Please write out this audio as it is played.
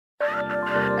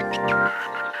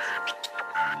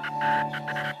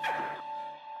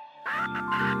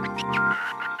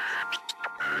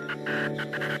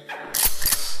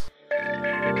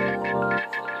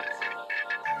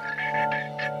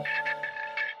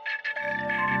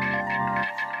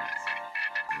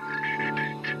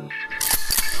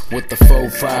With the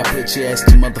 4-5, put your ass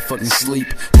to motherfucking sleep.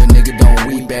 But nigga, don't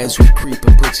weep as we creep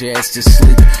and put your ass to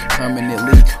sleep.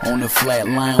 Permanently on the flat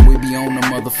line, we be on the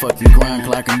motherfucking grind,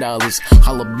 clocking dollars.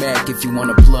 Holla back if you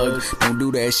wanna plug. Don't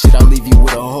do that shit, I'll leave you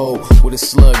with a hole, with a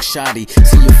slug shotty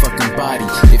to your fucking body.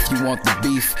 If you want the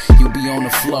beef, you be on the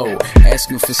flow,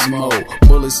 asking for smoke.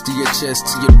 Bullets to your chest,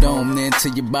 to your dome, then to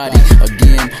your body.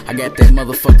 Again, I got that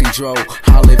motherfucking dro.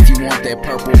 Holla if you want that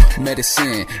purple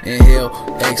medicine.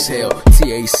 Inhale, exhale,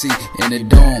 TAC in the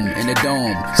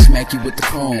dome, smack you with the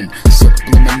chrome.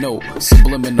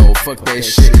 Subliminal, fuck that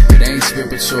shit, it ain't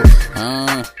spiritual.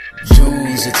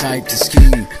 Junn's the type to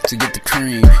scheme to get the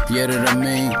cream, you know what I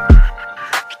mean?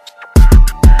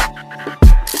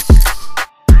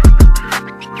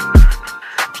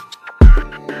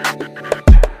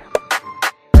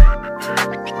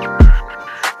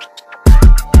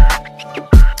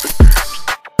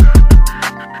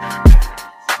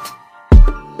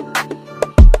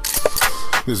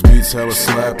 This beat's hella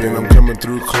slapping, I'm coming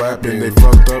through clapping. They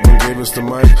fucked up and gave us the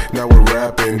mic, now we're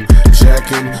rapping.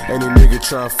 Jacking, any nigga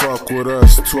try fuck with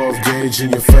us. 12 gauge in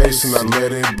your face and I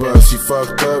let it bust. You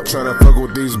fucked up, tryna fuck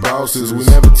with these bosses. We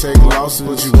never take losses,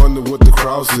 but you wonder what the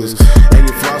cross is. And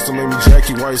your floss don't make me jack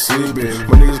you while you sleeping.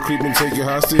 My niggas creeping, take you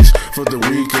hostage for the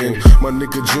weekend. My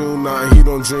nigga Junn, nah, he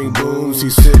don't drink booms. He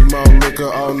sip my liquor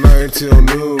all night till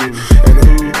noon. And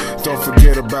who? Don't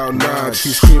forget about Notch.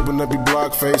 He's creeping up your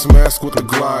block, face mask with the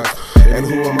Glock. And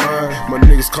who am I? My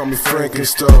niggas call me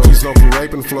Frankenstowg. He's known for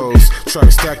raping flows, trying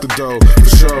to stack the dough, for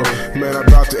sure. Man, I'm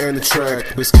about to end the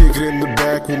track. Let's kick it in the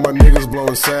back with my niggas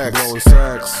blowing sacks.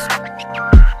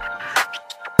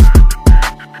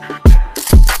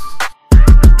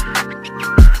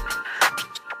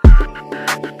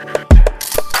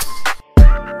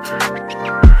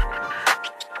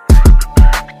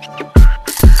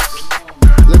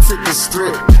 Let's hit the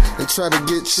strip and try to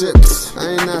get chips.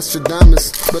 I ain't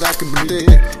Nostradamus, but I can predict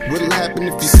what'll happen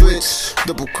if you switch.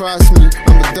 Double cross me,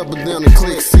 I'ma double down and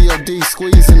click. COD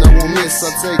squeeze and I won't miss.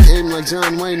 I'll take aim like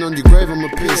John Wayne on your grave, I'ma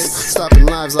piss. Stopping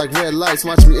lives like red lights,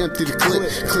 watch me empty the clip.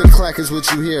 Click clack is what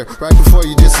you hear, right before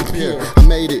you disappear. I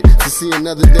made it to see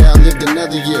another day, I lived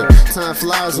another year. Time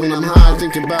flies when I'm high,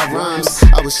 thinking about rhymes.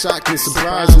 I was shocked and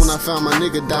surprised when I found my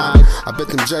nigga died. I bet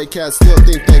them J-Cats still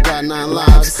think they got 9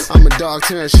 lives. I'm a dog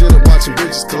tearing shit up, watching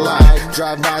bridges collide.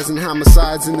 Drive-bys and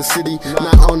homicides in the city,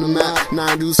 not on the map.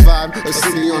 9 Deuce 5, a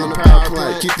city on a power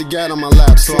plant. Keep the gat on my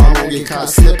lap so I won't get caught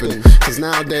slipping, cause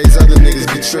nowadays other niggas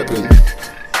be tripping.